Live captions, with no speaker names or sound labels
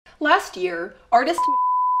Last year, artist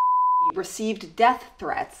received death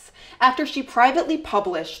threats after she privately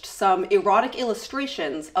published some erotic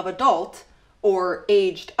illustrations of adult, or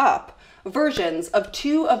aged up, versions of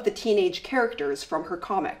two of the teenage characters from her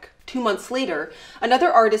comic. 2 months later,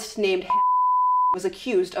 another artist named was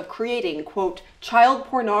accused of creating, quote, child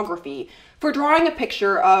pornography for drawing a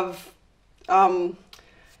picture of,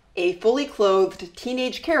 a fully clothed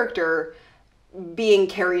teenage character being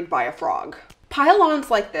carried by a frog. Pile-ons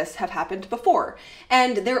like this have happened before,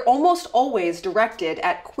 and they're almost always directed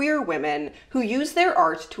at queer women who use their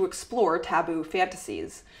art to explore taboo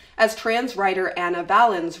fantasies. As trans writer Anna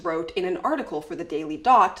Valens wrote in an article for the Daily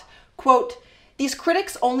Dot, quote, "These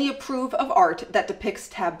critics only approve of art that depicts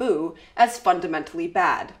taboo as fundamentally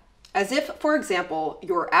bad. As if, for example,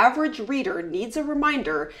 your average reader needs a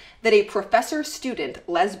reminder that a professor-student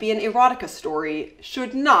lesbian erotica story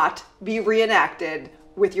should not be reenacted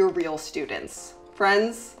with your real students."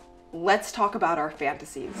 Friends, let's talk about our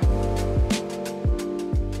fantasies.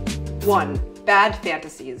 1. Bad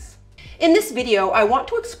fantasies. In this video, I want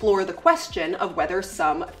to explore the question of whether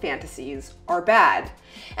some fantasies are bad.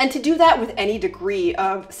 And to do that with any degree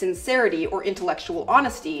of sincerity or intellectual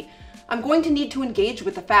honesty, I'm going to need to engage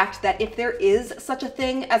with the fact that if there is such a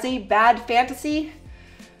thing as a bad fantasy,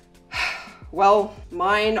 well,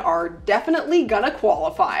 mine are definitely gonna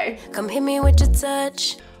qualify. Come hit me with your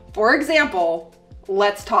touch. For example,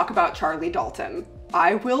 let's talk about Charlie Dalton.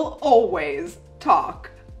 I will always talk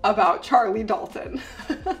about Charlie Dalton.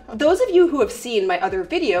 Those of you who have seen my other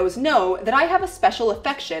videos know that I have a special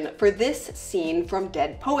affection for this scene from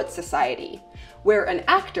Dead Poets Society, where an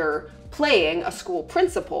actor playing a school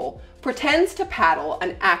principal pretends to paddle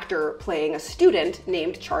an actor playing a student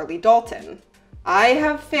named Charlie Dalton. I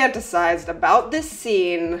have fantasized about this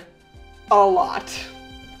scene a lot.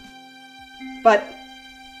 But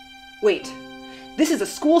wait, this is a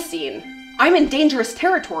school scene. I'm in dangerous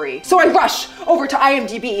territory. So I rush over to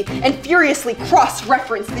IMDb and furiously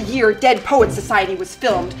cross-reference the year Dead Poets Society was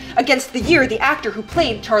filmed against the year the actor who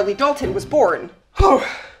played Charlie Dalton was born. Oh,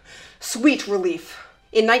 sweet relief.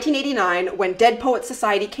 In 1989, when Dead Poets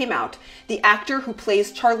Society came out, the actor who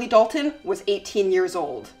plays Charlie Dalton was 18 years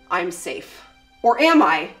old. I'm safe. Or am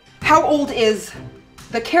I? How old is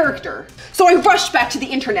the character? So I rush back to the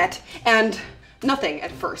internet and nothing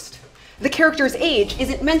at first. The character's age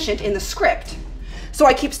isn't mentioned in the script. So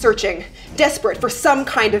I keep searching, desperate for some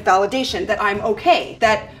kind of validation that I'm okay,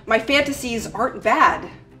 that my fantasies aren't bad.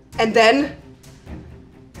 And then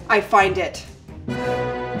I find it.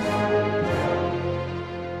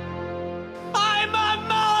 I'm a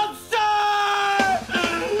monster!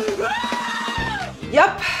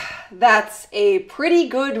 Yup, that's a pretty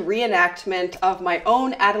good reenactment of my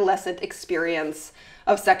own adolescent experience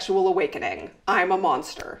of sexual awakening. I'm a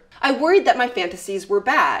monster. I worried that my fantasies were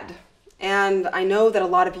bad, and I know that a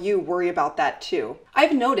lot of you worry about that too.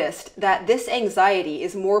 I've noticed that this anxiety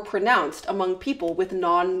is more pronounced among people with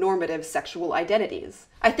non-normative sexual identities.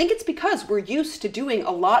 I think it's because we're used to doing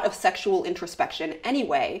a lot of sexual introspection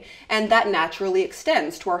anyway, and that naturally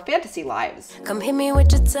extends to our fantasy lives. Come hit me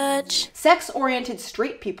with your touch. Sex-oriented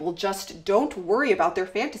straight people just don't worry about their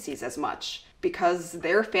fantasies as much, because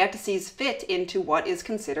their fantasies fit into what is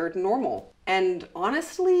considered normal. And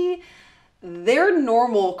honestly, their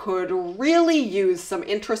normal could really use some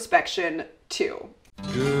introspection too.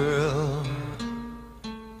 Girl,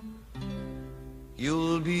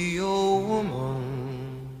 you'll be a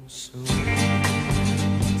woman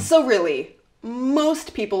soon. So really,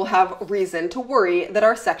 most people have reason to worry that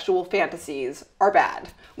our sexual fantasies are bad,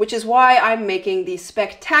 which is why I'm making the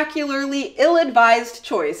spectacularly ill-advised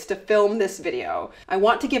choice to film this video. I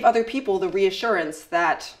want to give other people the reassurance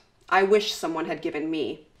that I wish someone had given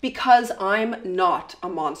me, because I'm not a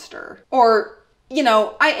monster. Or, you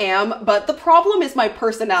know, I am, but the problem is my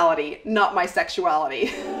personality, not my sexuality.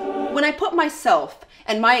 When I put myself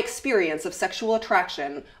and my experience of sexual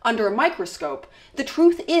attraction under a microscope, the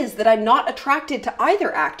truth is that I'm not attracted to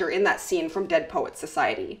either actor in that scene from Dead Poets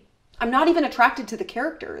Society. I'm not even attracted to the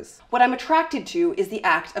characters. What I'm attracted to is the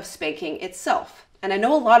act of spanking itself. And I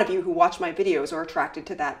know a lot of you who watch my videos are attracted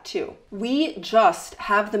to that too. We just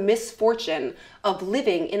have the misfortune of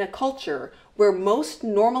living in a culture where most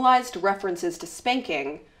normalized references to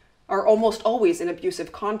spanking are almost always in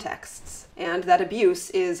abusive contexts, and that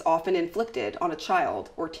abuse is often inflicted on a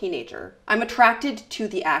child or teenager. I'm attracted to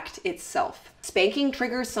the act itself. Spanking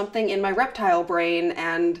triggers something in my reptile brain,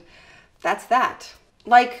 and that's that.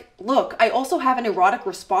 Like, look, I also have an erotic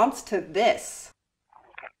response to this.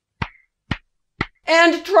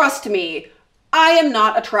 And trust me, I am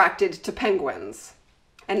not attracted to penguins,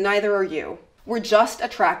 and neither are you. We're just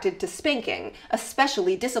attracted to spanking,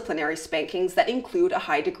 especially disciplinary spankings that include a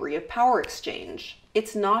high degree of power exchange.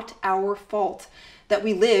 It's not our fault that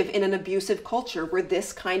we live in an abusive culture where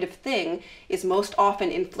this kind of thing is most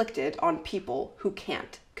often inflicted on people who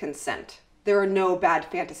can't consent. There are no bad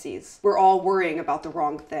fantasies. We're all worrying about the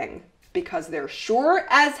wrong thing, because there sure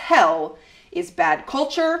as hell is bad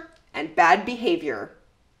culture and bad behavior.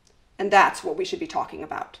 And that's what we should be talking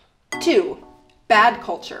about. 2. Bad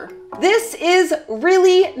culture. This is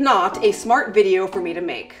really not a smart video for me to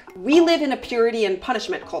make. We live in a purity and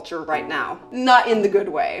punishment culture right now, not in the good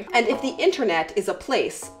way. And if the internet is a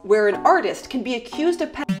place where an artist can be accused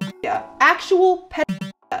of pedophilia, actual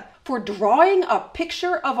pedophilia, for drawing a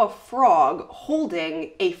picture of a frog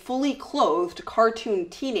holding a fully clothed cartoon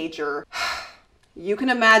teenager, you can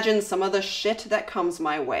imagine some of the shit that comes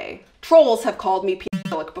my way. Trolls have called me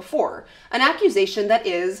pedophilic before, an accusation that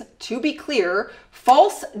is, to be clear,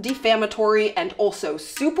 false, defamatory, and also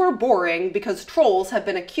super boring because trolls have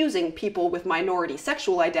been accusing people with minority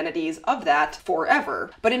sexual identities of that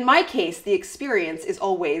forever. But in my case, the experience is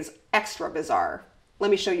always extra bizarre. Let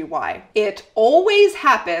me show you why. It always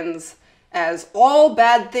happens, as all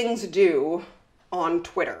bad things do, on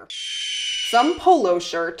Twitter. Some polo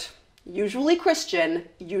shirt, usually Christian,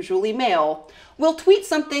 usually male, will tweet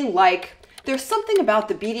something like, "There's something about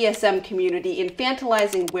the BDSM community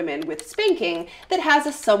infantilizing women with spanking that has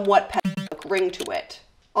a somewhat pedophilic ring to it."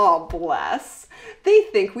 Aw, bless. They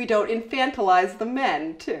think we don't infantilize the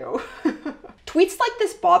men, too. Tweets like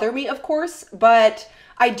this bother me, of course, but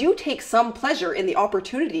I do take some pleasure in the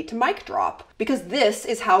opportunity to mic drop, because this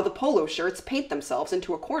is how the polo shirts paint themselves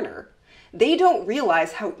into a corner. They don't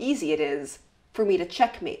realize how easy it is for me to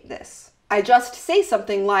checkmate this. I just say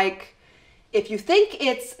something like, if you think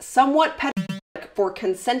it's somewhat pedophilic for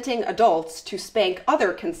consenting adults to spank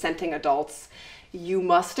other consenting adults, you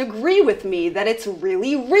must agree with me that it's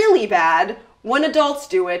really, really bad when adults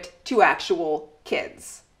do it to actual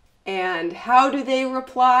kids. And how do they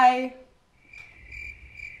reply?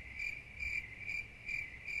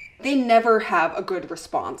 They never have a good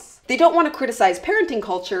response. They don't want to criticize parenting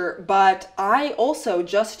culture, but I also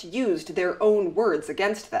just used their own words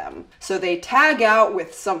against them. So they tag out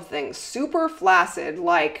with something super flaccid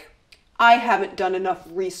like, "I haven't done enough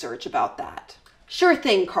research about that." Sure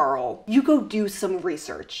thing, Carl. You go do some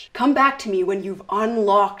research. Come back to me when you've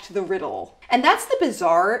unlocked the riddle. And that's the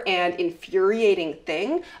bizarre and infuriating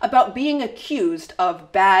thing about being accused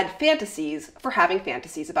of bad fantasies for having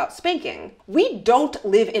fantasies about spanking. We don't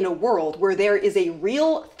live in a world where there is a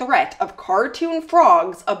real threat of cartoon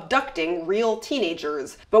frogs abducting real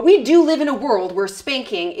teenagers, but we do live in a world where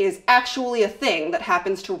spanking is actually a thing that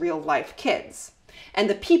happens to real life kids. And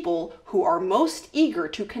the people who are most eager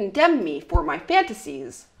to condemn me for my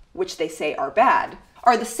fantasies, which they say are bad,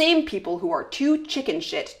 are the same people who are too chicken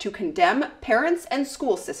shit to condemn parents and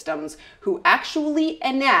school systems who actually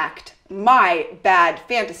enact my bad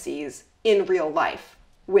fantasies in real life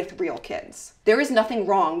with real kids. There is nothing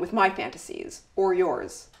wrong with my fantasies or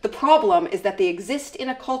yours. The problem is that they exist in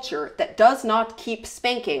a culture that does not keep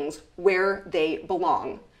spankings where they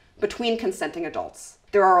belong, between consenting adults.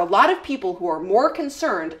 There are a lot of people who are more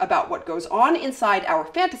concerned about what goes on inside our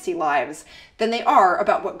fantasy lives than they are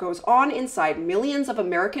about what goes on inside millions of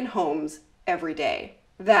American homes every day.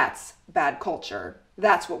 That's bad culture.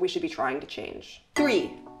 That's what we should be trying to change.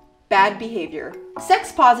 3. Bad behavior.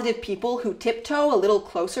 Sex-positive people who tiptoe a little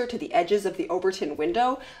closer to the edges of the Overton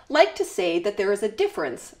window like to say that there is a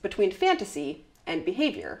difference between fantasy and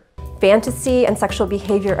behavior. Fantasy and sexual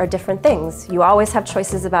behavior are different things. You always have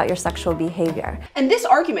choices about your sexual behavior. And this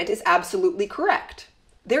argument is absolutely correct.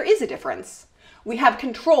 There is a difference. We have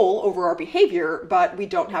control over our behavior, but we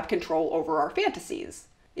don't have control over our fantasies.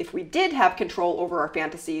 If we did have control over our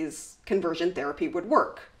fantasies, conversion therapy would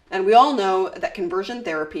work. And we all know that conversion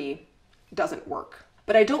therapy doesn't work.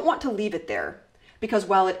 But I don't want to leave it there, because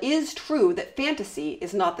while it is true that fantasy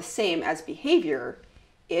is not the same as behavior,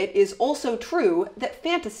 it is also true that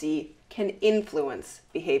fantasy can influence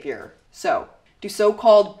behavior. So, do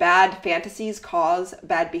so-called bad fantasies cause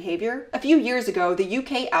bad behavior? A few years ago, the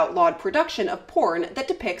UK outlawed production of porn that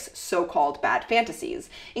depicts so-called bad fantasies,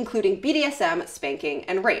 including BDSM, spanking,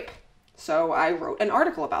 and rape. So I wrote an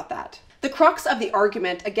article about that. The crux of the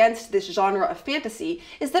argument against this genre of fantasy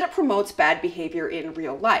is that it promotes bad behavior in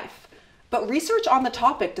real life. But research on the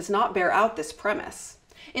topic does not bear out this premise.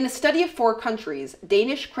 In a study of 4 countries,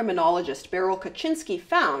 Danish criminologist Beryl Kaczynski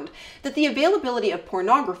found that the availability of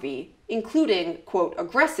pornography, including, quote,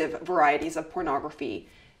 aggressive varieties of pornography,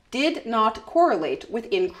 did not correlate with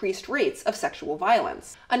increased rates of sexual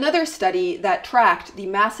violence. Another study that tracked the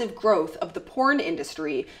massive growth of the porn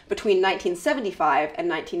industry between 1975 and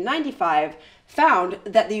 1995 found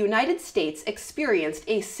that the United States experienced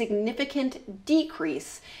a significant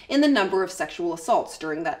decrease in the number of sexual assaults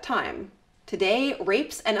during that time. Today,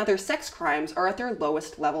 rapes and other sex crimes are at their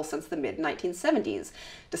lowest level since the mid-1970s,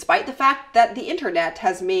 despite the fact that the internet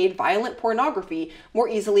has made violent pornography more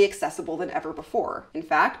easily accessible than ever before. In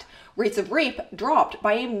fact, rates of rape dropped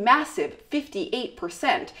by a massive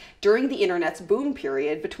 58% during the internet's boom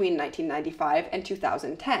period between 1995 and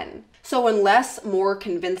 2010. So unless more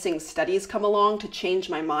convincing studies come along to change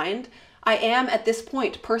my mind, I am at this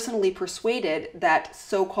point personally persuaded that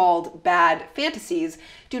so-called bad fantasies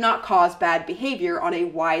do not cause bad behavior on a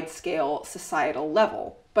wide-scale societal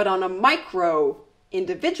level. But on a micro,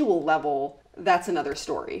 individual level, that's another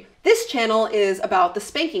story. This channel is about the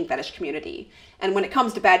spanking fetish community, and when it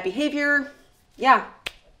comes to bad behavior, yeah,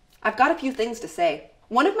 I've got a few things to say.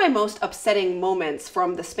 One of my most upsetting moments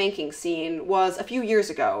from the spanking scene was a few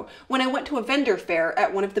years ago when I went to a vendor fair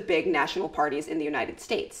at one of the big national parties in the United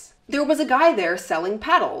States. There was a guy there selling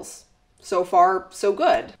paddles. So far, so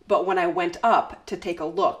good. But when I went up to take a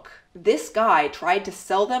look, this guy tried to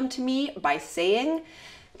sell them to me by saying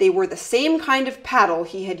they were the same kind of paddle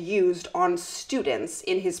he had used on students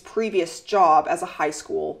in his previous job as a high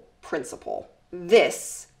school principal.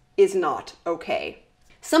 This is not okay.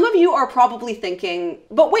 Some of you are probably thinking,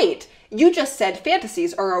 but wait, you just said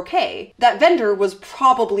fantasies are okay. That vendor was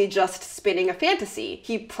probably just spinning a fantasy.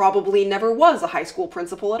 He probably never was a high school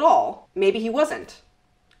principal at all. Maybe he wasn't.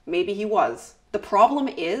 Maybe he was. The problem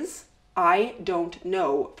is, I don't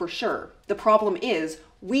know for sure. The problem is,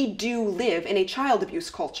 we do live in a child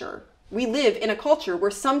abuse culture. We live in a culture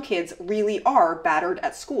where some kids really are battered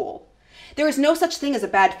at school. There is no such thing as a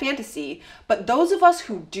bad fantasy, but those of us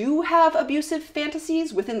who do have abusive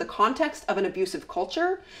fantasies within the context of an abusive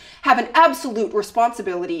culture have an absolute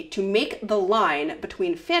responsibility to make the line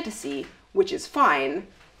between fantasy, which is fine,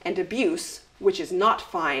 and abuse, which is not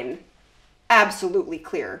fine, absolutely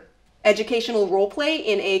clear. Educational roleplay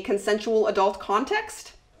in a consensual adult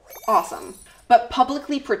context? Awesome. But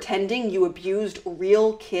publicly pretending you abused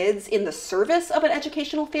real kids in the service of an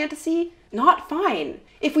educational fantasy? Not fine.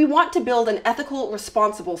 If we want to build an ethical,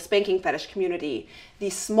 responsible spanking fetish community, the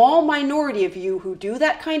small minority of you who do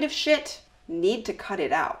that kind of shit need to cut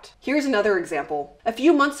it out. Here's another example. A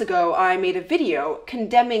few months ago, I made a video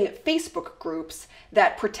condemning Facebook groups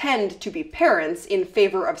that pretend to be parents in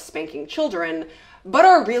favor of spanking children, but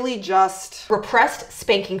are really just repressed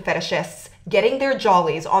spanking fetishists getting their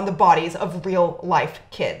jollies on the bodies of real-life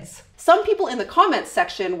kids. Some people in the comments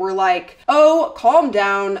section were like, oh, calm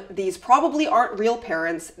down, these probably aren't real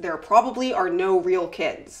parents, there probably are no real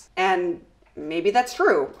kids. And maybe that's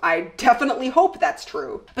true. I definitely hope that's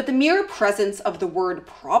true. But the mere presence of the word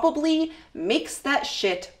probably makes that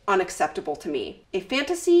shit unacceptable to me. A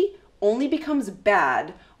fantasy only becomes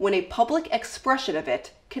bad when a public expression of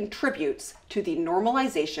it contributes to the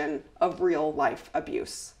normalization of real-life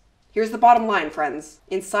abuse. Here's the bottom line, friends.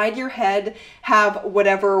 Inside your head, have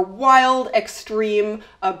whatever wild, extreme,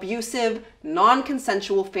 abusive,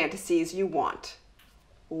 non-consensual fantasies you want.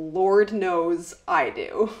 Lord knows I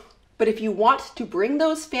do. But if you want to bring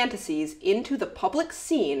those fantasies into the public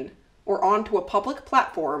scene or onto a public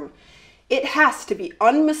platform, it has to be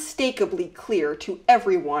unmistakably clear to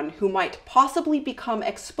everyone who might possibly become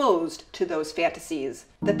exposed to those fantasies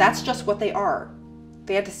that that's just what they are.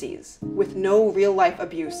 Fantasies, with no real-life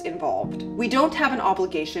abuse involved. We don't have an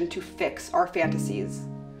obligation to fix our fantasies,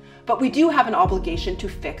 but we do have an obligation to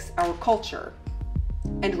fix our culture.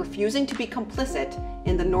 And refusing to be complicit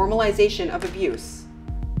in the normalization of abuse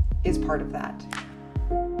is part of that.